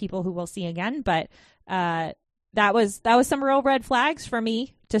 We have people who we'll see again, but. That was some real red flags for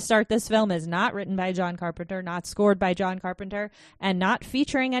me to start this film as not written by John Carpenter, not scored by John Carpenter, and not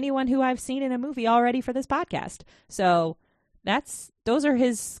featuring anyone who I've seen in a movie already for this podcast. So those are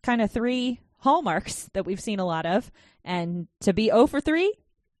his kind of 3 hallmarks that we've seen a lot of. And to be 0 for 3,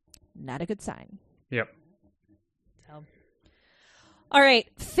 not a good sign. Yep. So, all right,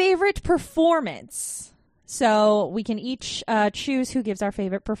 favorite performance. So we can each choose who gives our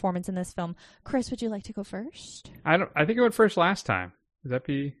favorite performance in this film. Chris, would you like to go first? I think I went first last time. Would that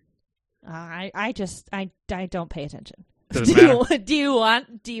be? I don't pay attention. Does it matter? Do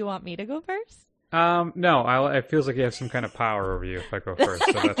you want me to go first? No. It feels like you have some kind of power over you if I go first,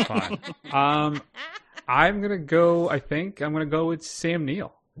 so that's fine. I'm gonna go. I think I'm gonna go with Sam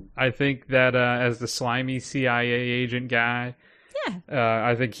Neill. I think that as the slimy CIA agent guy. Yeah.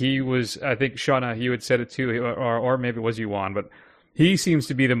 I think Shauna, you had said it too, or maybe it was you, Juan, but he seems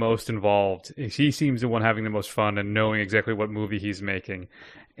to be the most involved. He seems the one having the most fun and knowing exactly what movie he's making,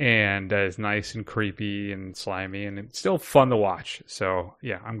 and is nice and creepy and slimy, and it's still fun to watch. So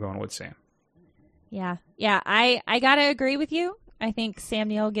yeah, I'm going with Sam. Yeah. I gotta agree with you. I think Sam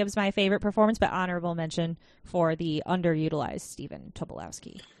Neill gives my favorite performance, but honorable mention for the underutilized Stephen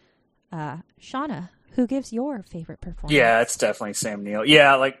Tobolowsky. Shauna. Who gives your favorite performance? Yeah, it's definitely Sam Neill.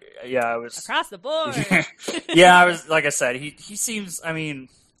 Yeah, I was across the board. Yeah, I was like I said, he seems. I mean,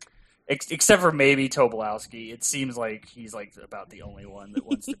 except for maybe Tobolowsky. It seems like he's like about the only one that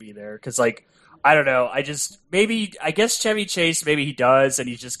wants to be there. Because like, I don't know. I guess Chevy Chase, maybe he does, and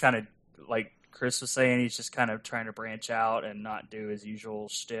he's just kind of like Chris was saying, he's just kind of trying to branch out and not do his usual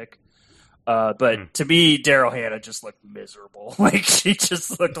shtick. But to me, Daryl Hannah just looked miserable. Like she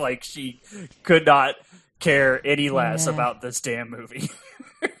just looked like she could not care any less about this damn movie.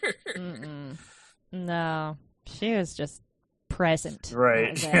 No, she was just present.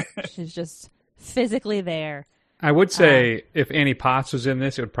 Right. She's just physically there. I would say if Annie Potts was in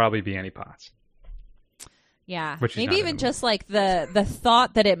this, it would probably be Annie Potts. Yeah, maybe even just like the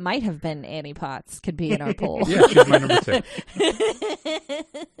thought that it might have been Annie Potts could be in our poll. Yeah, she's my number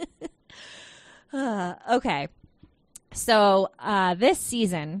 2. Okay, so this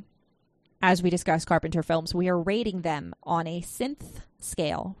season, as we discuss Carpenter films, we are rating them on a synth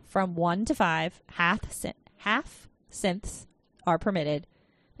scale from 1 to 5. Half synths are permitted.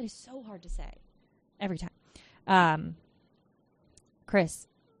 That is so hard to say every time. Chris,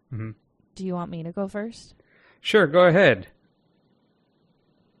 do you want me to go first? Sure, go ahead.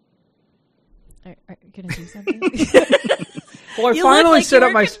 Are you going to do something? Well, I finally set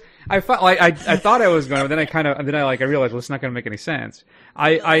up my. I thought I was going, but then I realized, well, it's not going to make any sense.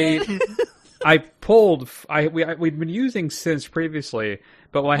 I pulled. We'd been using synths previously,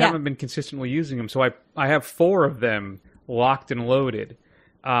 but I haven't been consistently using them. So I have 4 of them locked and loaded.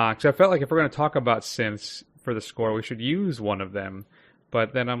 Because I felt like if we're going to talk about synths for the score, we should use one of them.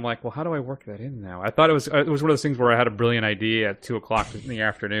 But then I'm like, well, how do I work that in now? I thought it was one of those things where I had a brilliant idea at 2:00 in the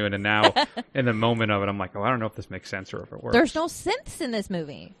afternoon, and now in the moment of it, I'm like, oh, I don't know if this makes sense or if it works. There's no synths in this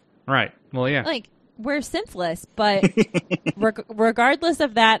movie. Right. Well, yeah. Like, we're synthless, but regardless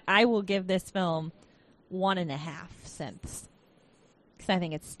of that, I will give this film 1.5 synths. Because I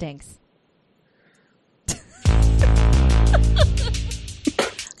think it stinks.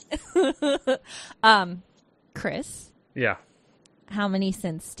 Chris? Yeah. How many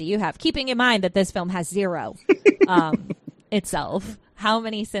synths do you have? Keeping in mind that this film has 0 itself. How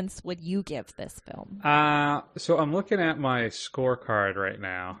many synths would you give this film? So I'm looking at my scorecard right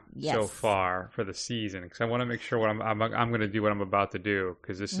now so far for the season because I want to make sure what I'm going to do what I'm about to do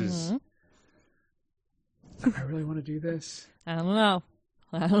because this is. Do I really want to do this? I don't know.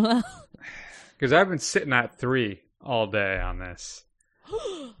 Because I've been sitting at 3 all day on this,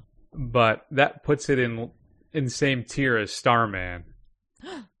 but that puts it in the same tier as Starman,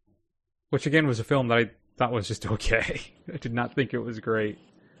 which again was a film that I thought was just okay. I did not think it was great.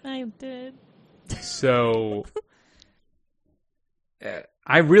 I did. So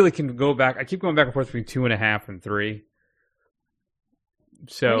I really can go back. I keep going back and forth between 2.5 and 3.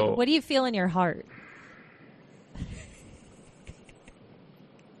 So what do you feel in your heart?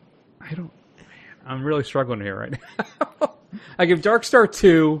 I'm really struggling here right now. I give Dark Star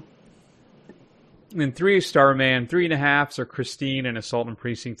 2. And then 3 is Starman. 3.5s are Christine and Assault on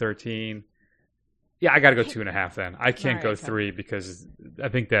Precinct 13. Yeah, I got to go 2.5 then. I can't go 3 because I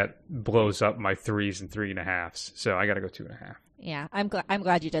think that blows up my 3s and 3.5s. So I got to go 2.5. Yeah, I'm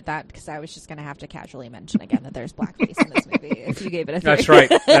glad you did that because I was just going to have to casually mention again that there's blackface in this movie if you gave it a 3.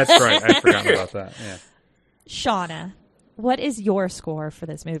 That's right. I forgot about that. Yeah. Shauna, what is your score for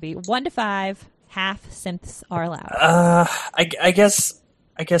this movie? 1 to 5, half synths are allowed. I guess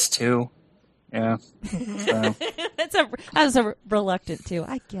 2. Yeah. So. I was a reluctant too,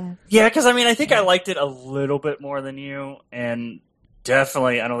 I guess. Yeah, because I think I liked it a little bit more than you, and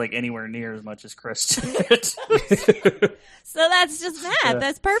definitely I don't think anywhere near as much as Chris did. So that's just that. Yeah.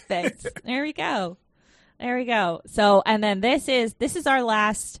 That's perfect. There we go. So, and then this is our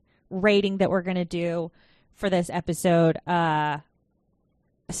last rating that we're going to do for this episode.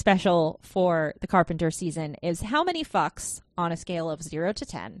 Special for the Carpenter season is how many fucks on a scale of 0 to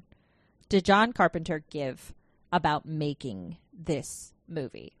 10 did John Carpenter give about making this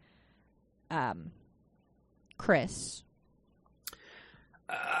movie? Chris,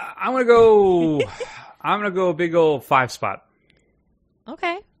 I'm gonna go a big old 5 spot.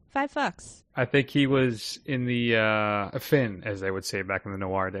 Okay, 5 fucks. I think he was in the Finn, as they would say back in the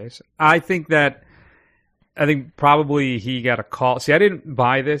noir days. I think probably he got a call. See, I didn't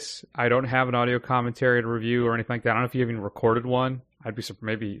buy this. I don't have an audio commentary to review or anything like that. I don't know if you even recorded one. I'd be surprised.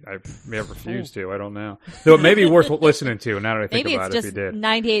 Maybe I may have refused to. I don't know. Though it may be worth listening to now that I think about it. If you did,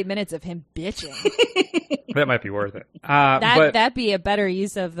 98 minutes of him bitching. That might be worth it. That'd be a better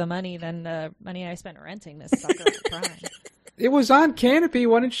use of the money than the money I spent renting this sucker at Prime. It was on Canopy.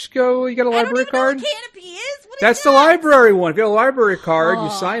 Why don't you just go? You got a library card? Know what Canopy is? That's the library one. If you have a library card, you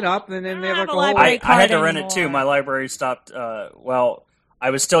sign up, and then they have like a whole. I had to rent it too. My library stopped. I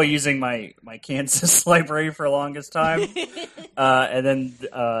was still using my Kansas library for the longest time, and then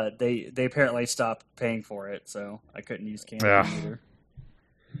they apparently stopped paying for it, so I couldn't use Kansas either.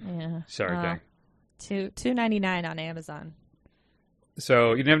 Yeah. Sorry, gang. $2.99 on Amazon.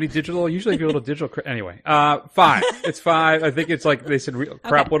 So you didn't have any digital? Usually you have a little digital. Anyway, 5. It's 5. I think it's like they said,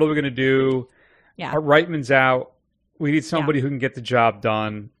 crap, what are we going to do? Yeah. Reitman's out. We need somebody who can get the job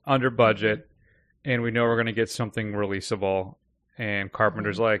done under budget, and we know we're going to get something releasable. And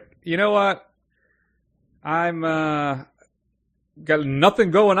Carpenter's like, you know what? I'm got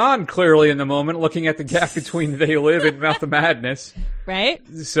nothing going on clearly in the moment, looking at the gap between They Live and Mouth of Madness. Right?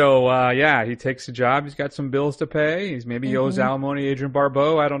 So, he takes the job. He's got some bills to pay. He's maybe owes alimony, Adrian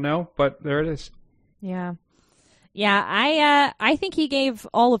Barbeau. I don't know, but there it is. Yeah. Yeah, I think he gave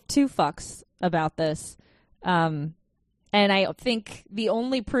all of 2 fucks about this. And I think the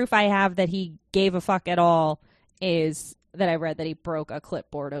only proof I have that he gave a fuck at all is that I read that he broke a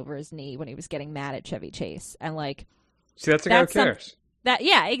clipboard over his knee when he was getting mad at Chevy Chase. And like, see, that's a guy who cares.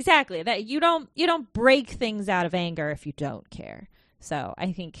 Yeah, exactly. That you don't break things out of anger if you don't care. So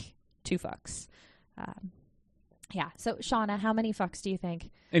I think 2 fucks. So Shauna, how many fucks do you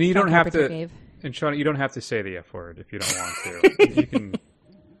think? And you don't have to. Gave? And Shauna, you don't have to say the F word if you don't want to. You can.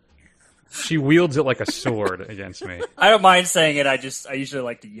 She wields it like a sword against me. I don't mind saying it. I usually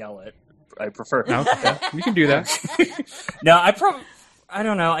like to yell it. I prefer. Okay. You can do that. No, I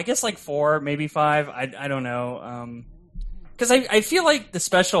don't know. I guess like 4, maybe 5. I don't know. Because I feel like the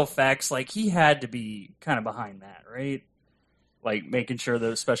special effects, like he had to be kind of behind that, right? Like making sure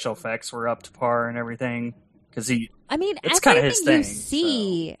the special effects were up to par and everything. Because it's kind of his thing. You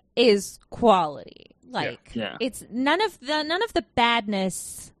see is quality. Like it's none of the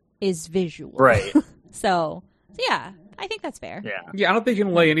badness is visual, right? So yeah. I think that's fair. Yeah. I don't think you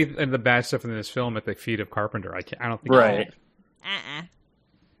can lay any of the bad stuff in this film at the feet of Carpenter. I don't think. Right.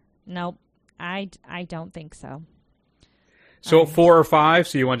 Nope. I don't think so. So 4 or 5.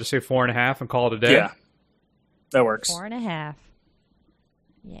 So you want to say 4.5 and call it a day? Yeah, that works. 4.5.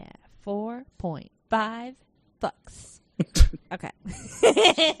 Yeah, 4.5 bucks. Okay.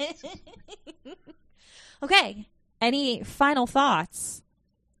 Okay. Any final thoughts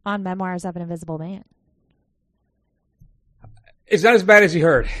on Memoirs of an Invisible Man? It's not as bad as you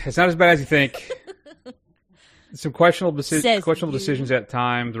heard. It's not as bad as you think. Some questionable decisions at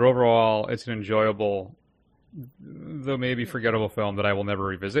times. But overall, it's an enjoyable, though maybe forgettable film that I will never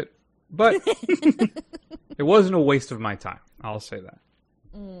revisit. But it wasn't a waste of my time. I'll say that.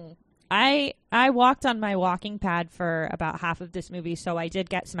 I walked on my walking pad for about half of this movie, so I did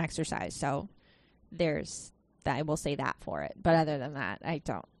get some exercise. So there's that. I will say that for it. But other than that, I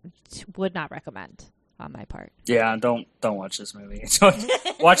would not recommend. On my part. Yeah, don't watch this movie.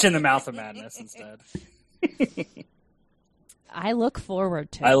 Watch In the Mouth of Madness instead. I look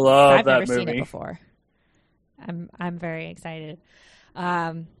forward to it. I love that movie. I've never seen it before. I'm very excited.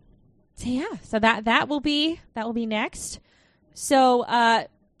 So that will be next. So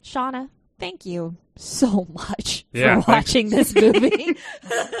Shauna, thank you so much for watching this movie.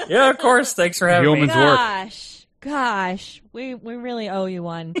 Yeah, of course. Thanks for having me. Gosh, we really owe you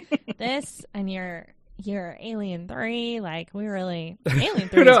one. This and your Alien 3, like we really Alien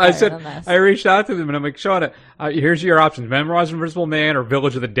 3 is better than this. I reached out to them and I'm like, Shauna, here's your options: Memoirs of an Invisible Man or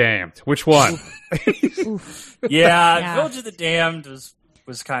Village of the Damned. Which one? Yeah, Village of the Damned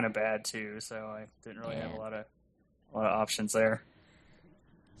was kind of bad too, so I didn't really have a lot of options there.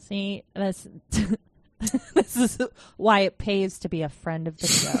 See, this is why it pays to be a friend of the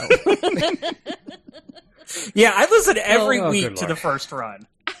show. Yeah, I listen every week to the first run,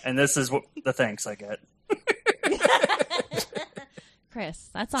 and this is the thanks I get. Chris,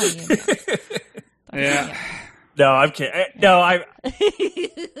 that's on you. Yeah. No, I'm kidding. No,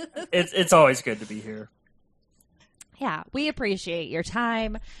 it's always good to be here. Yeah, we appreciate your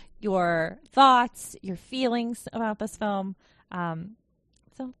time, your thoughts, your feelings about this film.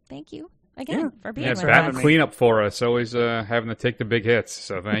 So thank you again for being with us. It's bad cleanup for us, always having to take the big hits,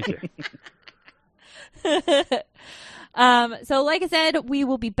 so thank you. So like I said, we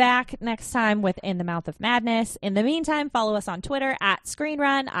will be back next time with In the Mouth of Madness. In the meantime, follow us on Twitter at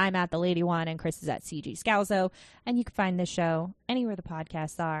ScreenRun. I'm at the Lady One and Chris is at CG Scalzo. And you can find this show anywhere the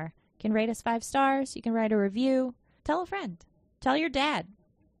podcasts are. You can rate us 5 stars. You can write a review. Tell a friend. Tell your dad.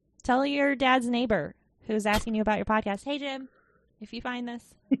 Tell your dad's neighbor who's asking you about your podcast. Hey, Jim, if you find this,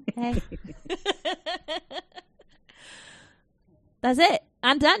 hey. That's it.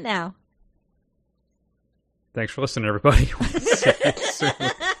 I'm done now. Thanks for listening, everybody. Don't know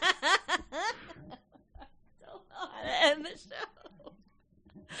how to end the show.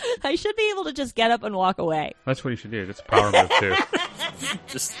 I should be able to just get up and walk away. That's what you should do. That's a power move, too.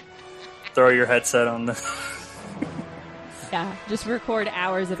 Just throw your headset on the... Yeah, just record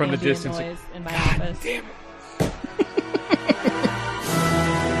hours of From the ambient distance. noise in my office. Damn it.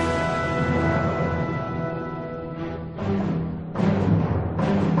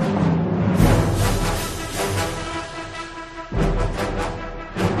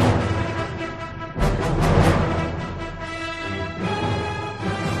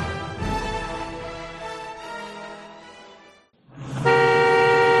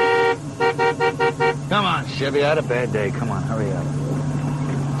 Come on, Chevy. I had a bad day. Come on, hurry up.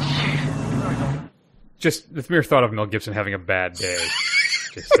 Just the mere thought of Mel Gibson having a bad day.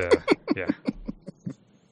 Just,